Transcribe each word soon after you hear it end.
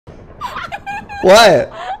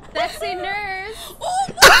What? Sexy nurse.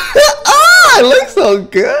 Ah, I look so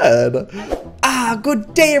good.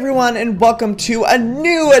 Good day everyone, and welcome to a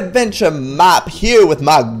new adventure map here with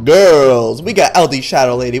my girls. We got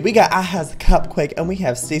LDSHADOWLADY, we got IHASCUPQUAKE, and we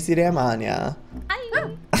have STACY LDSHADOWLADY.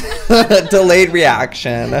 Delayed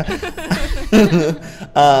reaction.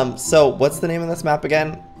 So what's the name of this map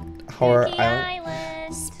again? Horror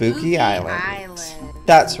Island. Spooky Island.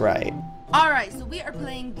 That's right. Alright, so we are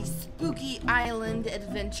playing the Spooky Island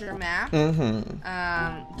adventure map.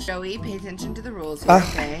 Joey, pay attention to the rules here,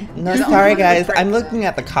 okay? No, sorry guys, I'm looking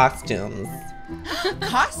at the costumes.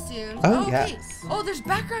 Costumes? Oh, okay. yes. Oh, there's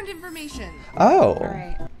background information. Oh,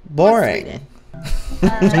 Alright. boring.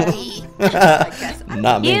 Joey. I guess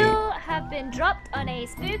Not me. You have been dropped on a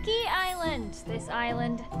spooky island. This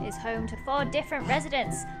island is home to 4 different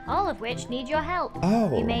residents, all of which need your help.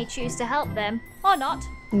 Oh. You may choose to help them, or not.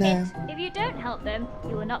 No. If you don't help them,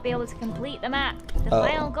 you will not be able to complete the map. The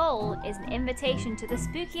final goal is an invitation to the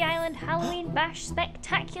Spooky Island Halloween Bash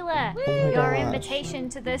Spectacular. Your gosh. invitation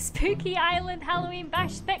to the Spooky Island Halloween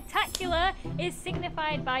Bash Spectacular is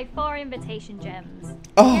signified by 4 invitation gems.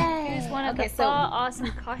 Oh. Choose one of the 4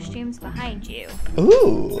 awesome costumes behind you.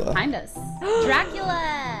 Ooh. Behind us.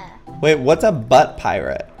 Dracula. Wait, what's a butt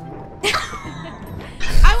pirate?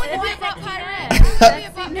 I want to be a butt pirate.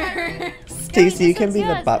 Sexy nurse. Stacey, you can be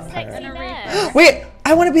the butt Sexy pirate. nurse. Wait,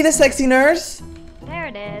 I want to be the sexy nurse. There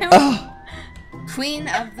it is. Oh. Queen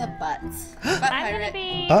of the butts. Butt I'm pirate. gonna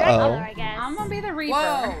be Uh-oh. Dracula, I guess. I'm gonna be the Reaper.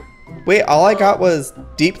 Whoa. Wait, all I got was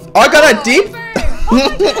deep. Oh, I got a deep.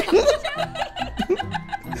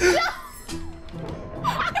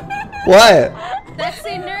 What?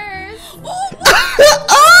 Sexy nurse.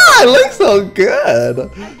 I look so good.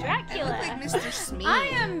 I'm I Dracula. look like Mr. Smee. I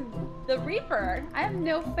am the Reaper. I have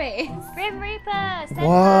no face. Grim Reaper. Senpai.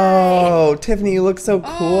 Whoa, Tiffany, you look so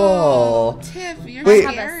cool. Oh, Tiff, you're Wait.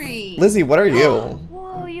 scary. Lizzie, what are you?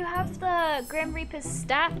 Whoa, you have the Grim Reaper's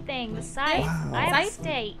staff thing, the scythe. Wow. I have a Scythe?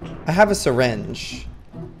 stake. I have a syringe.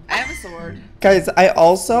 I have a sword. Guys, I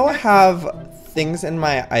also have things in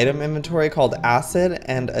my item inventory called acid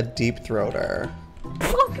and a deep throater.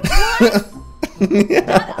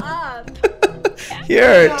 Yeah.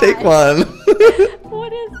 Here, take one.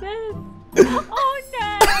 What is this? Oh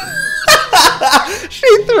no! She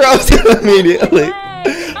throws it immediately.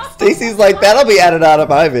 Stacey's like, that'll be added out of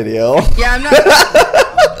my video. Yeah, I'm not.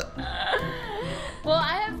 Well,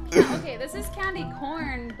 I have. Okay, this is candy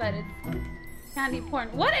corn, but it's candy porn.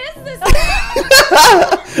 What is this?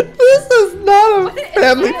 This is not a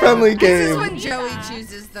family-friendly This is game. when Joey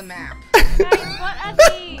chooses the map. Guys, what are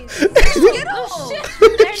these? Skittles.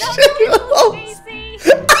 They're not Skittles, Stacey.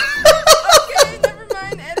 Okay, never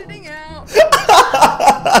mind. Editing out.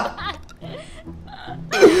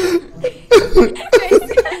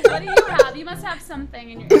 What do you have? You must have something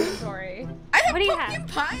in your inventory. I have What do you pumpkin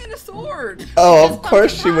pie and a sword. Oh, of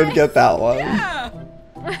course she would get that one. Yeah.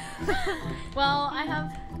 Well, I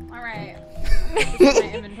have. All right. This is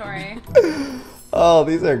my inventory. Oh,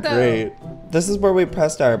 these are great. This is where we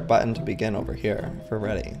pressed our button to begin over here, if we're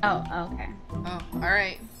ready. Oh, okay. Oh, all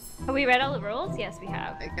right. Have we read all the rules? Yes, we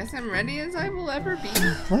have. I guess I'm ready as I will ever be.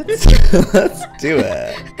 Let's do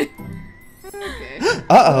it. Okay.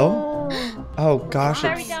 Uh-oh. Oh gosh,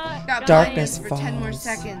 Very it's, dark. Got Darkness buy-ins for 10 more falls.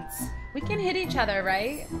 seconds. We can hit each other,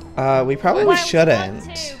 right? we probably Why we want shouldn't.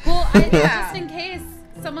 to. Well, Yeah. just in case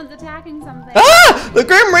someone's attacking something. Ah! The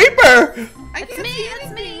Grim Reaper! I can't see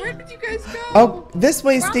anything. Where did you guys go? Oh, this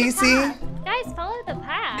way, We're on the Stacey. path. Guys, follow the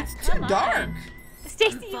path. It's too Come on. dark.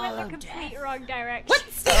 Stacey, you went the complete wrong direction. What?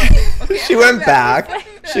 Okay, She I'm went going back.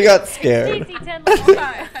 She got scared. Stacey, turn Bye,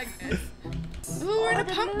 left. I guess. Ooh, we're in a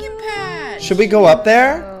pumpkin patch. Should we go up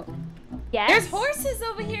there? Yes. There's horses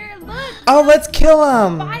over here. Look. Oh, let's kill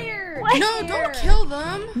him. Fire. What? No, don't kill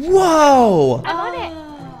them. Whoa. I'm on it.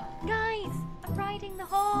 Guys, I'm riding the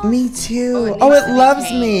horse. Me too. Oh, it Oh, needs it to be loves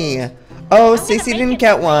tamed. me. Oh, gonna Stacey make didn't it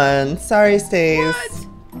get like one. Sorry, Stace.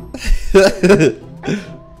 No.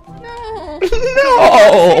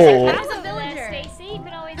 No. There's a villager. Stacey, you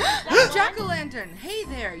can always use that one. Jack-o'-lantern. Hey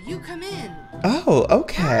there, you come in. Oh,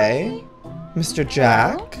 okay. Mr.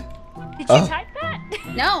 Jack. Did you Oh. type that?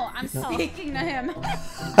 No, I'm speaking to him.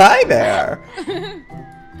 Hi there.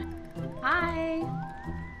 Hi.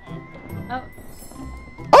 Oh.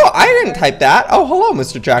 Oh, I didn't type that. Oh, hello,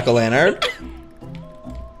 Mr. Jack-o'-lantern.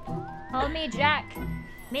 Call me Jack.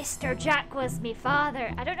 Mr. Jack was me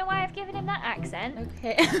father. I don't know why I've given him that accent.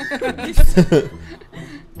 Okay.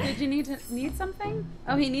 Did you need something?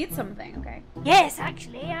 Oh, he needs something. Okay. Yes,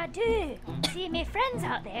 actually, I do. See, my friends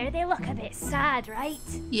out there, they look a bit sad, right?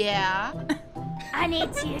 Yeah. I need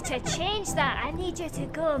you to change that. I need you to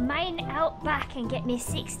go mine out back and get me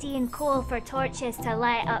 16 coal for torches to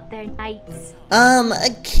light up their nights.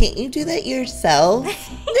 Can't you do that yourself?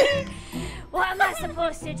 What am I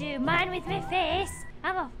supposed to do? Mine with my face?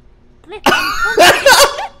 I'm a flippin'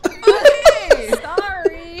 Okay.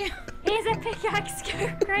 Sorry. He's a pickaxe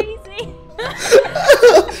crazy.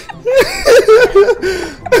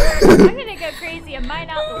 I'm gonna go crazy and mine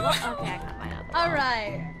out the wall. Okay, I can't mine out the wall. All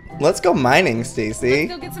right. Let's go mining, Stacy.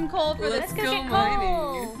 Let's go get some coal for Let's this. Go go get mining.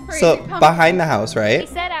 coal. Crazy So pumpkin. behind the house, He right?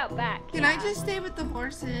 said out back. Can I just stay with the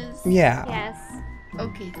horses? Yeah. Yes.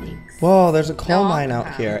 Okay, thanks. Whoa, there's a coal No, mine out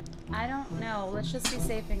I'll here. I don't know. Let's just be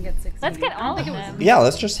safe and get 16. Let's get I don't all think of it was- them. Yeah,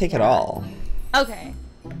 let's just take it all. Okay.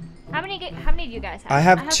 How many do you guys have? I I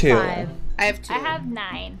have have 2. 5. I have 2. I have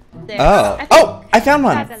 9. There. Oh. I think, Oh, I found You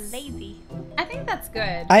one. guys are lazy. I think that's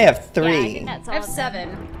good. I have Yeah, I 3. think that's all I have of them.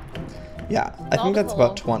 7. Yeah, I all think the that's coal.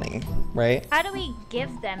 about 20, right? How do we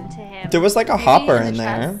give them to him? There was like a Maybe hopper the in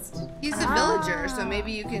there. chest. He's a villager, so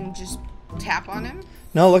maybe you can just tap on him.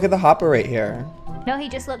 No, look at the hopper right here. No, he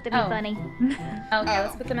just looked at me Oh. funny. Okay,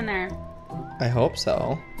 let's put them in there. I hope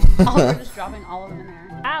so. Oh, we're just dropping all of them in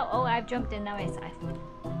there. Ow, oh, I've jumped in. Now it's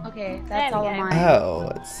Okay, There that's we all of go. mine.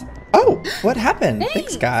 Oh, it's. Oh, what happened? Thanks,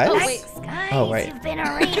 Thanks. guys. Oh, wait. Thanks, guys. Oh, wait. You've been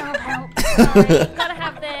a real help. Sorry, gotta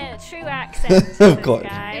have the true accent. to Of this course.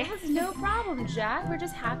 Guy. It was no problem, Jack. We're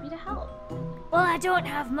just happy to help. Well, I don't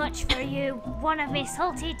have much for you. One of my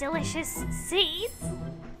salty, delicious seeds.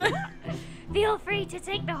 Feel free to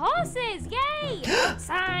take the horses. Yay!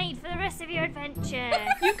 Outside for the rest of your adventure.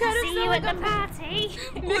 You kind of See sound you like at the a party.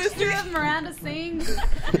 mixture of Miranda sings.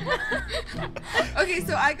 Okay,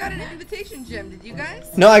 so I got an invitation gem. Did you guys?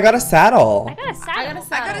 No, I got a saddle. I got a saddle. I got a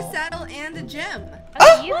saddle. I got a saddle and a gem.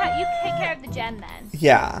 Okay, you take care of the gem then.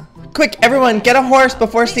 Yeah. Quick, everyone, get a horse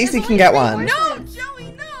before Stacy can get one. No,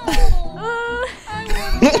 Joey, no!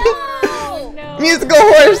 Oh no. Musical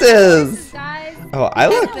horses! Guys, Oh, I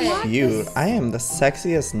look Perfect. cute. I am the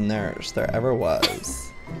sexiest nurse there ever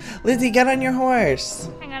was. Lizzie, get on your horse.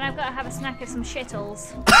 Hang on, I've got to have a snack of some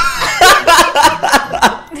shittles.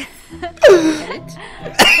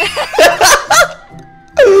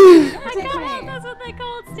 I can't help, that's what they're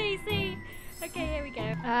called, Stacey. Okay, here we go.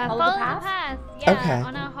 Follow Follow the the path? path. Yeah, Okay.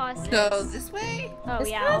 on our horses. So this way? Oh This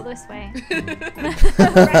yeah, way? all this way.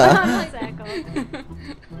 Right Round the circle.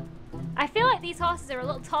 I feel like these horses are a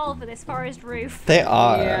little tall for this forest roof. They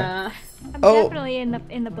are. yeah. I'm Oh. definitely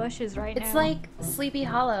in the bushes right now. It's like Sleepy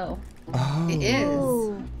Hollow. Oh. It is.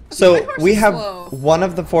 Ooh. My So horse we is have slow. one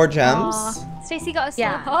of the 4 gems. Aw. Stacey got a slow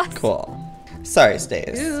Yeah. horse. Cool. Sorry,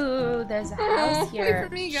 Stace. Ooh, there's a Oh, house wait here.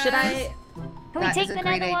 for me, Should I? Can we That take is a the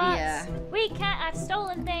great nether idea. warts? We can't. I've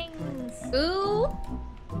stolen things. Ooh.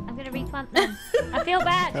 I'm gonna replant them. I feel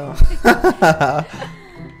bad. Oh.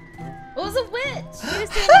 It was a witch. She was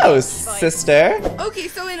doing Hello, a witch voice. sister. Okay,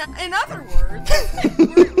 so in other words,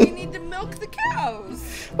 we need to milk the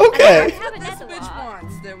cows. Okay. I have a What this nether bitch wart.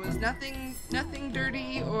 wants. There was nothing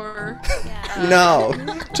dirty or Yeah. No,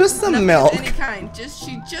 just some nothing milk. of any kind.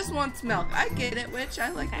 She just wants milk. I get it, witch. I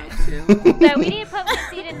like milk too. No, we need to put the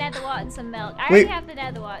seed in nether wart and some milk. I already Wait. have the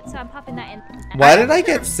nether wart, so I'm popping that in. Why did I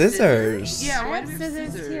get scissors? Yeah, I why have do we have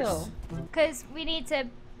scissors scissors? too. Because we need to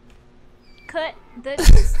cut the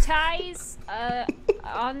ties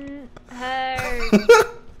on her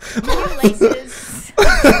shoelaces.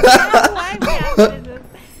 Why we have scissors?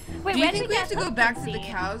 Wait, Do where you did think we have to get go back to the pumpkin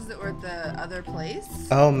seed? cows that were at the other place?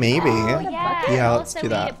 Oh, maybe. Oh, yeah. Yeah, and let's also do we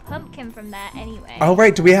that. need a pumpkin from there anyway. Oh,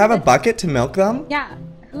 right. Do we have a bucket to milk them? Yeah.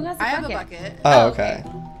 Who has a I have bucket? a bucket. Oh, Oh, okay.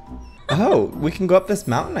 Oh, we can go up this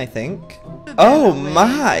mountain, I think. Oh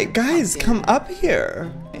my, guys, come up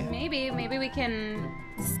here. Maybe we can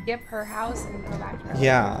skip her house and go back to her.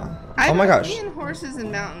 Yeah. I Oh my don't- gosh. Me and horses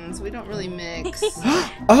and mountains, we don't really mix.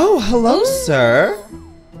 Oh, hello, sir.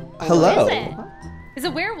 Hello. What is it? It's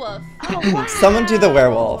a werewolf. Oh, wow. Someone do the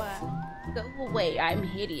werewolf. Go away, I'm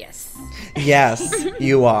hideous. Yes,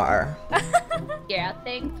 you are. Yeah,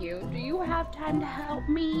 thank you. Do you have time to help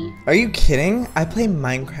me? Are you kidding? I play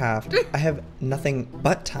Minecraft. I have nothing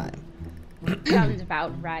but time. Sounds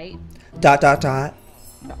about right. ...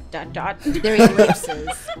 They're ellipses.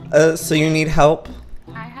 So you need help?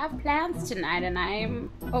 I have plans tonight and I'm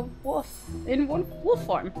a wolf in wolf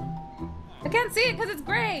form. I can't see it because it's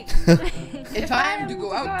gray. If I am to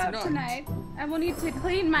go out tonight, I will need to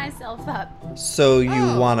clean myself up. So you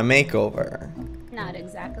Oh. want a makeover? Not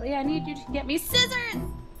exactly. I need you to get me scissors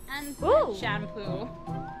and Ooh. shampoo.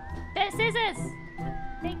 There's scissors.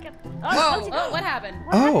 Think of. Whoa. Oh, what happened?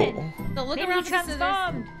 What Oh. happened? So look Maybe around he for the scissors.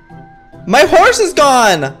 transformed. My horse is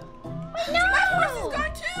gone! No!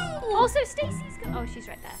 Gone too. Also, Stacy's. Oh, Oh, she's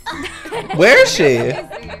right there. Where is she?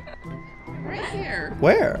 Right here.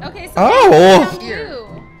 Where? Okay, so Oh. Here.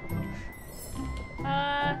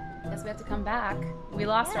 guess we have to come back. We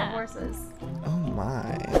lost our Yeah. horses. Oh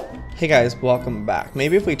my. Hey guys, welcome back.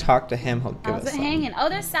 Maybe if we talk to him, he'll give How's us it some. hanging? Oh,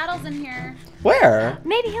 there's saddles in here. Where?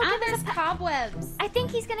 Maybe he'll Ah, give there's us a cobwebs. I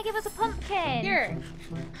think he's gonna give us a pumpkin. Here.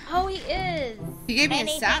 Oh, he is. He gave me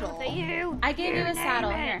Anything a saddle. for you. I gave you a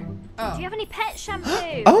saddle. Here. Oh. Do you have any pet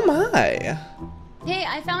shampoo? Oh my. Hey,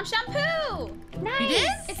 I found shampoo. Nice. You did?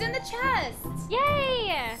 It's in the chest.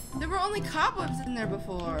 Yay. There were only cobwebs in there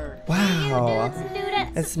before. Wow.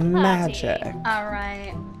 It's magic. All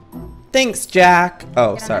right. Thanks, Jack.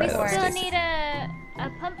 Oh, Get on sorry. the that was board. Still Stacy. need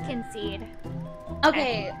a pumpkin seed.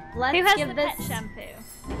 Okay, let's Who has give the this. pet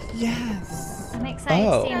shampoo? Yes. I'm excited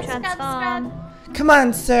Oh. to see him Scrub, scrub, transform. Come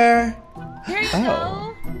on, sir. Here you Oh.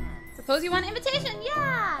 go. Suppose you want an invitation?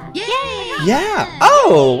 Yeah. Yay! Yeah.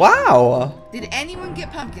 Oh, wow. Did anyone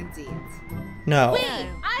get pumpkin seeds? No. Wait,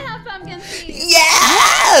 I have pumpkin seeds.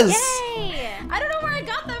 Yes! Yay. I don't know where I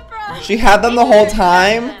got them from. She had them the whole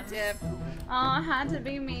time? Dip. Oh, it had to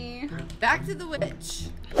be me. Back to the witch.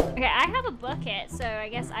 Okay, I have a bucket, so I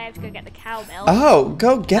guess I have to go get the cow milk. Oh,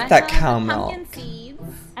 go get I that have cow the milk. Pumpkin seeds.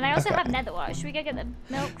 And I also Okay. have nether water. Should we go get the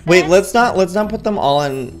milk first? Wait, let's not put them all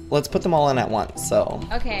in. Let's put them all in at once. So,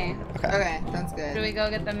 Okay. okay. Okay, sounds Do good. we go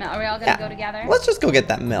get the milk? Are we all gonna Yeah. go together? Let's just go get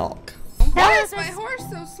that milk. Why That is was my a- horse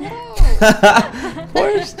so slow?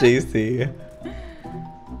 Poor Stacy.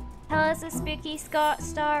 Tell us a spooky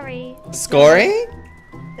story. Scory?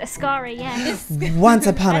 A story, yes. Once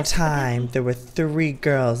upon a time, there were 3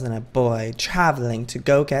 girls and a boy traveling to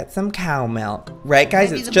go get some cow milk. Right, guys?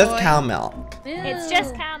 Maybe It's the just boy. cow milk. It's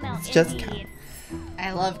just cow milk. It's just indeed.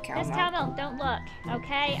 I love cow Just milk. cow milk. Don't look.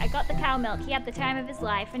 Okay, I got the cow milk. He had the time of his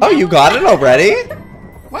life. And Oh, now you we're got it back. already?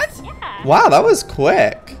 What? Yeah. Wow, that was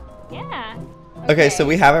quick. Yeah. Okay, so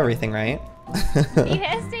we have everything, right? You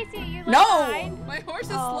hear, Stacy? Are you No! fine? My horse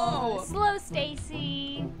is Oh, slow. slow,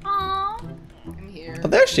 Stacy. Aw. I'm here. Oh,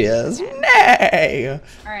 there she is. Nay.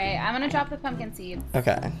 All right, I'm gonna drop the pumpkin seeds.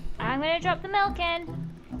 Okay. I'm gonna drop the milk in.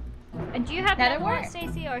 And do you have That'll nether wart, work.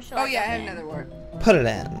 Stacy, or shall Oh I yeah, I drop have it in? another word. Put it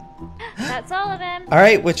in. That's all of them. All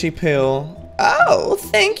right, Witchy Poo. Oh,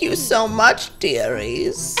 thank you so much,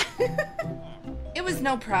 dearies. It was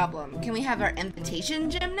no problem. Can we have our invitation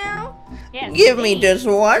gym now? Yes, Give me please. just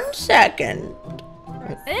 1 second.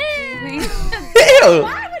 Ew. Ew.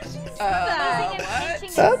 Why would she do Using that? a what?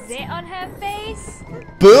 pinching That's- a zit on her face.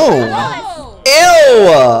 Boom. Oh,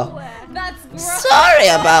 Ew. that's gross. Sorry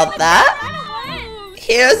about that. I don't want.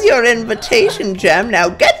 Here's your invitation gem. Now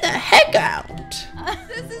get the heck out.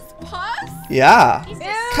 This is pus? Yeah. He's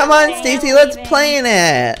Come on, disgusting. Stacy, I'm let's leaving. play in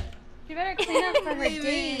it. You better clean up for her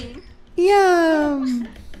date. Yum.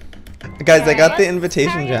 Guys, I got the Let's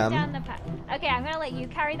invitation carry it gem. down the path. Okay, I'm gonna let you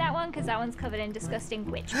carry that one because that one's covered in disgusting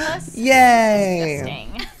witch pus. Yay.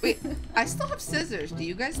 Disgusting. Wait, I still have scissors. Do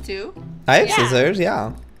you guys too? I have Yeah. scissors,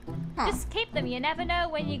 yeah. Huh. Just keep them. You never know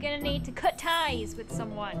when you're gonna need to cut ties with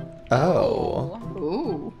someone. Oh.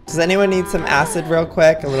 Ooh. Does anyone need some acid real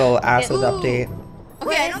quick? A little acid Ooh. update.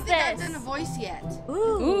 Okay, I is don't think I've this? done a voice yet.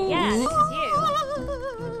 Ooh, yeah, this is you.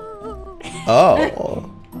 Oh.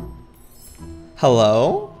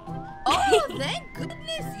 Hello? Oh, thank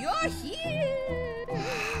goodness you're here.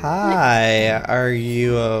 Hi, are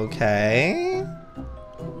you okay?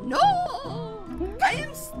 No, I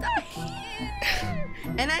am stuck here.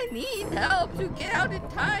 And I need help to get out in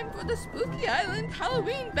time for the Spooky Island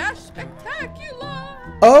Halloween Bash Spectacular.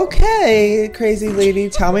 Okay, crazy lady,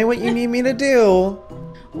 tell me what you need me to do.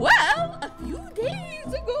 Well, a few days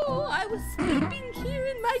ago, I was sleeping here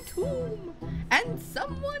in my tomb, and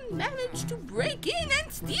someone managed to break in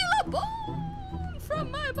and steal a bone from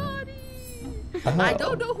my body. I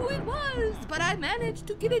don't know who it was, but I managed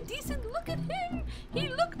to get a decent look at him. He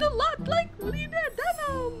looked a lot like Lena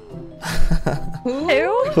Dunham.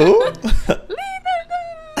 Who? Who? Lena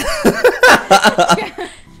Dunham!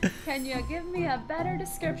 Can you give me a better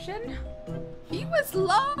description? He was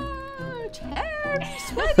large, hairy,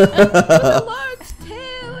 sweaty, with a large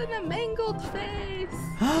tail and a mangled face.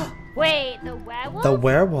 Wait, the werewolf? The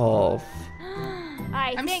werewolf.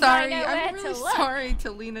 I I'm think sorry, I know where I'm really to look. sorry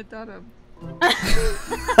to Lena Dunham.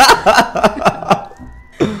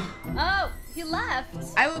 Oh, he left.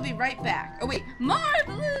 I will be right back. Oh wait,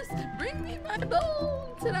 marvelous! Bring me my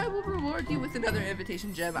bones, and I will reward you with another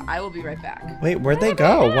invitation gem. I will be right back. Wait, where'd they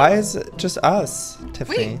go? Why is it just us,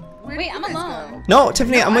 Tiffany? Where Wait, did I'm you guys alone. go? No,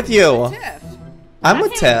 Tiffany, I'm with you. Tiff. I'm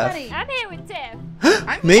with here with Tiff. Buddy. I'm here with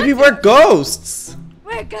Tiff. Maybe we're ghosts.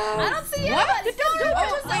 We're I ghosts. don't see What? anybody. The door Oh,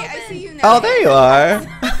 just wait, I opened. see you now. Oh, there you are.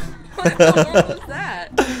 What was that?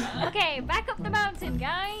 Okay, back up the mountain.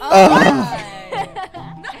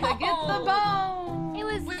 To get the bone. It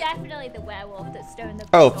was definitely the werewolf that stoned the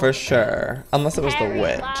Oh, boy. for sure. Unless it was the Hairy,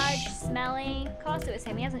 witch. large, smelly. Of course it was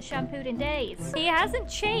him. He hasn't shampooed in days. He hasn't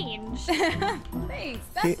changed. Thanks.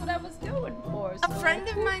 That's what I was going for. A friend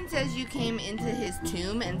of mine says you came into his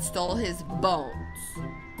tomb and stole his bones.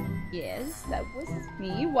 Yes, that was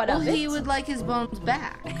me. What Well, of it? he would like his bones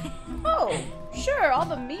back. Oh, sure. All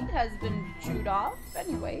the meat has been chewed off,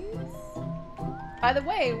 anyways. By the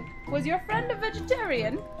way, was your friend a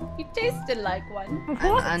vegetarian? He tasted like one.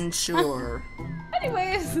 I'm unsure.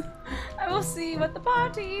 Anyways, I will see you at the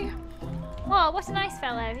party. Whoa, what a nice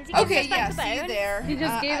fellow. Is he giving Okay, us back yeah, the see you bone? there. He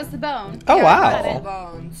just gave us the bone. Oh, Yeah, I got wow. the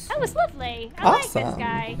bones. That was lovely. I like Awesome. this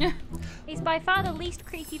guy. He's by far the least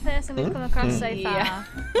creepy person we've come across so far. Yeah.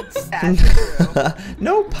 That's true.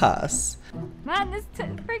 No pus. Man, this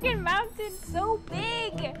freaking mountain's so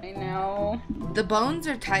big. I know. The bones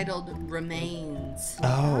are titled Remains.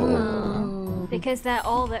 Oh. Because they're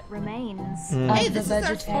all that remains. Hey, the this is our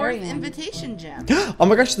fourth vegetarian. invitation gem. Oh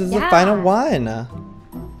my gosh, this is the Yeah. final one.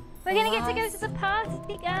 We're gonna get to go to the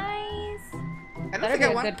party, guys. I don't Better think be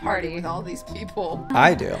I a want good to party party. with all these people.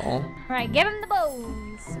 I do. Right, give him the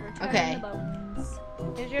bones. Return Okay. the bones.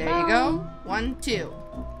 Here's your There you bone. go. 1, 2.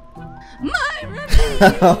 My remains!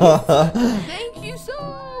 Thank you so.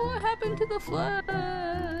 What happened to the flood?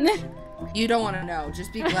 You don't want to know.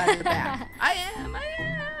 Just be glad you're back. I am.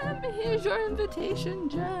 Here's your invitation,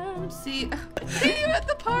 Gem. See you at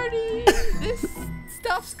the party. This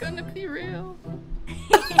stuff's gonna be real.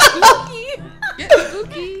 Get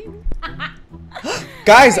spooky.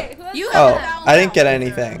 Guys, You oh, have I didn't get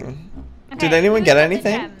anything. Did Okay, anyone who's get got the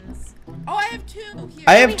anything? gems? Oh, I have 2 here.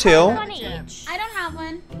 I have We 2. one each. I don't have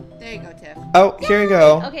one. There you go, Tiff. Oh, here you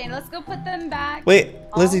go. Okay, let's go put them back. Wait,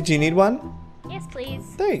 Lizzie, do you need one? Yes,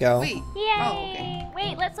 please. There you go. Wait. Yay! Oh, okay.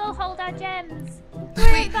 Wait, let's all hold our gems.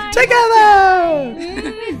 Wait. Together!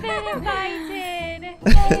 We've been invited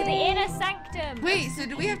to the inner sanctum. Wait, so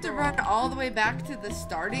do we have to run all the way back to the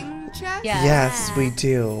starting chest? Yeah. Yes, we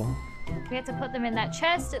do. We had to put them in that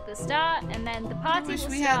chest at the start, and then the I party wish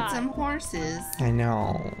will we start. had some horses. I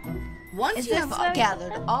know. Once Is you this have so-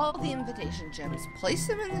 gathered all the invitation gems, place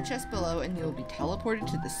them in the chest below and you will be teleported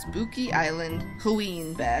to the spooky island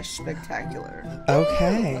Halloween Bash Spectacular.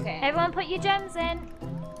 Okay. Okay. Everyone put your gems in.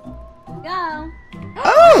 Go.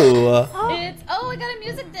 Oh! I got a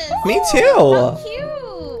music disc. Me How too! cute.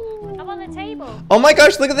 Up on the table. Oh my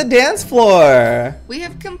gosh, look at the dance floor! We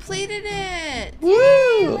have completed it!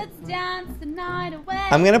 Woo! Let's dance the night away.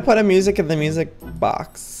 I'm gonna put a music in the music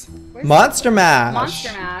box. Where's Monster Mash!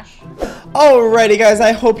 Monster Mash. Alrighty guys,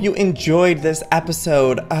 I hope you enjoyed this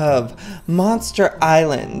episode of Monster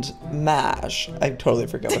Island Mash. I totally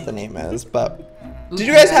forget what the name is, but did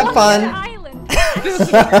you guys have fun? Island.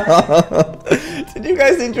 Did you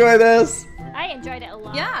guys enjoy this? I enjoyed it a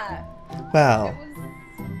lot. Yeah. Wow. It was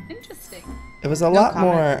interesting. It was a lot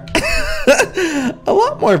more a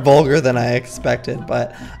lot more vulgar than I expected,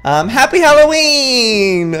 but happy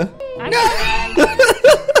Halloween!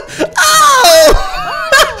 Oh!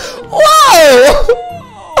 Whoa!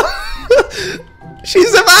 She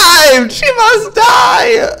survived! She must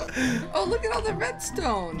die! Oh, look at all the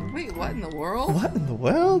redstone! Wait, what in the world? What in the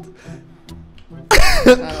world?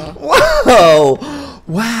 Uh-oh. Whoa!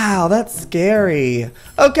 Wow, that's scary.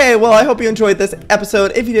 Okay, well, I hope you enjoyed this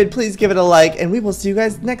episode. If you did, please give it a like, and we will see you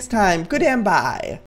guys next time. Good and bye.